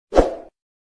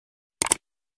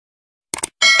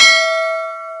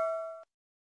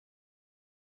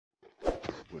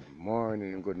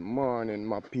Good morning,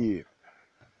 my peer,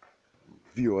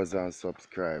 viewers and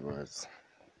subscribers.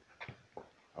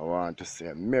 I want to say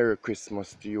a Merry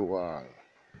Christmas to you all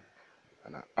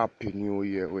and a Happy New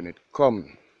Year when it comes.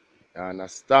 You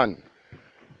understand?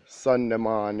 Sunday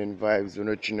morning vibes, you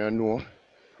know.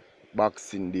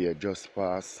 Boxing Day just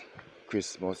passed,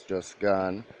 Christmas just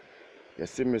gone. You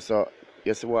see me, so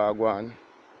you see what I go on?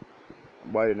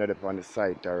 Everybody not up on the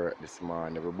site this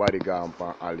morning. Everybody gone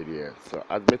on holiday. So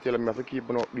as me tell them, I have to keep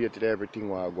an update to everything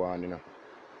what I go on, you know.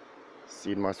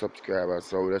 See my subscribers,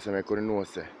 so that's what I couldn't know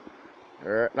say.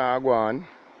 Right now I go on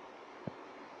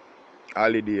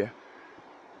holiday.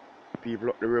 People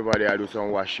up the river there do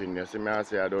some washing. You see me I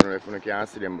say I don't know if you can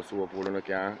see them, but so people you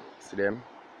can see them.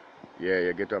 Yeah,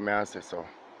 you get what I say so.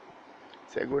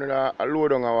 So I go to a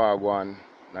load on our go on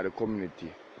in the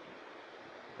community.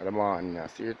 In the morning, I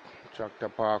see it, tractor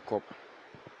park up.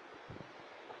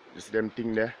 Just them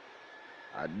thing there.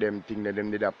 And them thing there,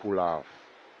 them did a pull off.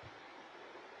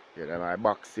 Yeah, then I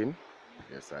boxing.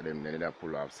 Yes, them did a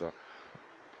pull off. So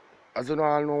as you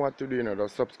all know what to do, you know,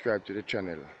 just subscribe to the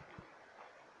channel.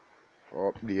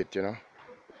 For update, you know,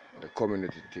 the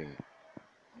community thing.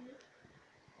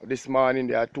 This morning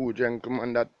there are two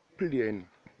gentlemen that playing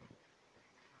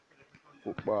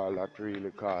football that really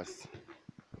costs.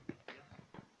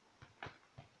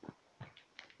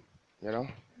 You know?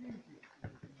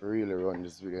 Really run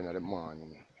this video in the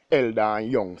morning. Elder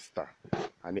and youngster.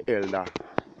 And the elder,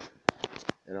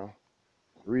 you know,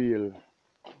 real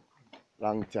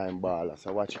long time baller.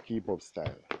 So watch it keep up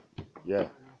style. Yeah.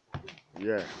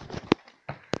 Yeah.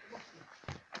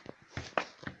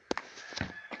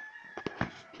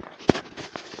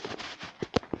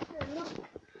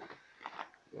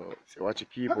 So watch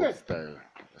it keep up style.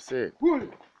 That's it.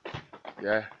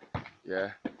 Yeah.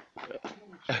 Yeah.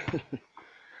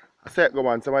 I said go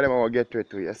on, some of them will get to it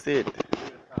too. You see it?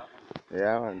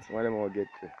 Yeah man, some of them will get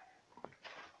to it.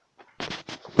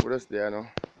 We're just there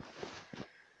now.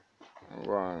 I'm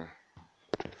going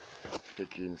to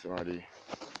take in some of the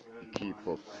keep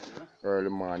up early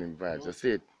morning vibes. You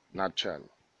see it? Natural.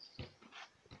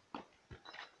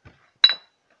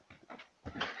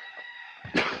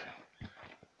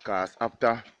 Cause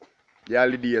after the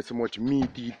holiday so much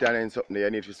meat eating and something there,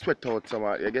 you need to sweat out some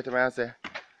of, you get what I say?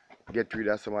 Get rid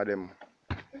of some of them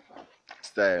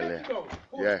style there.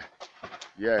 Yeah.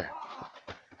 Yeah.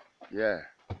 Yeah.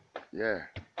 Yeah.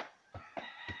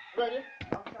 Ready?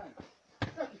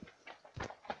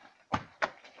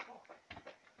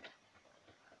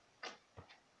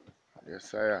 Yes,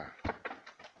 sir.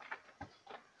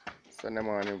 Sunday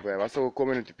morning vibe. I saw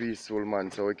community peaceful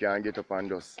man, so we can get up and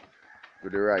just do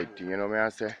the right thing, you know what I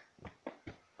say?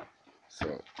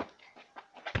 So,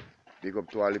 big up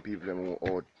to all the people who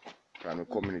are out from the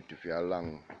community for a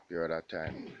long period of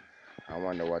time. I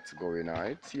wonder what's going on.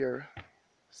 It's here,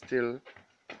 still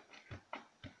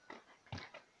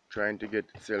trying to get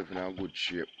itself in a good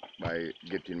shape by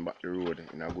getting back the road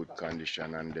in a good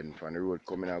condition, and then from the road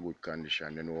coming in a good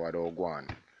condition, then what all go on.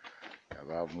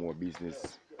 You have more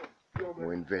business,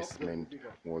 more investment,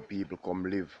 more people come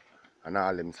live and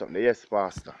all them something. Yes,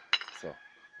 Pastor. So,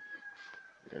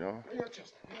 you know.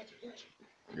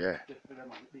 Yeah.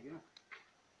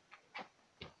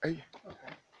 Hey.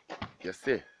 You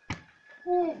see?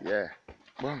 Yeah.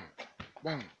 Bang.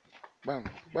 Bang. Bang.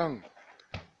 Bang.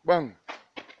 Bang.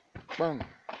 Bang.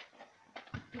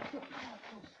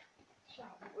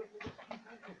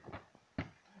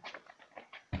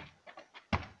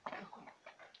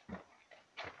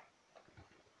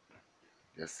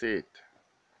 You see it?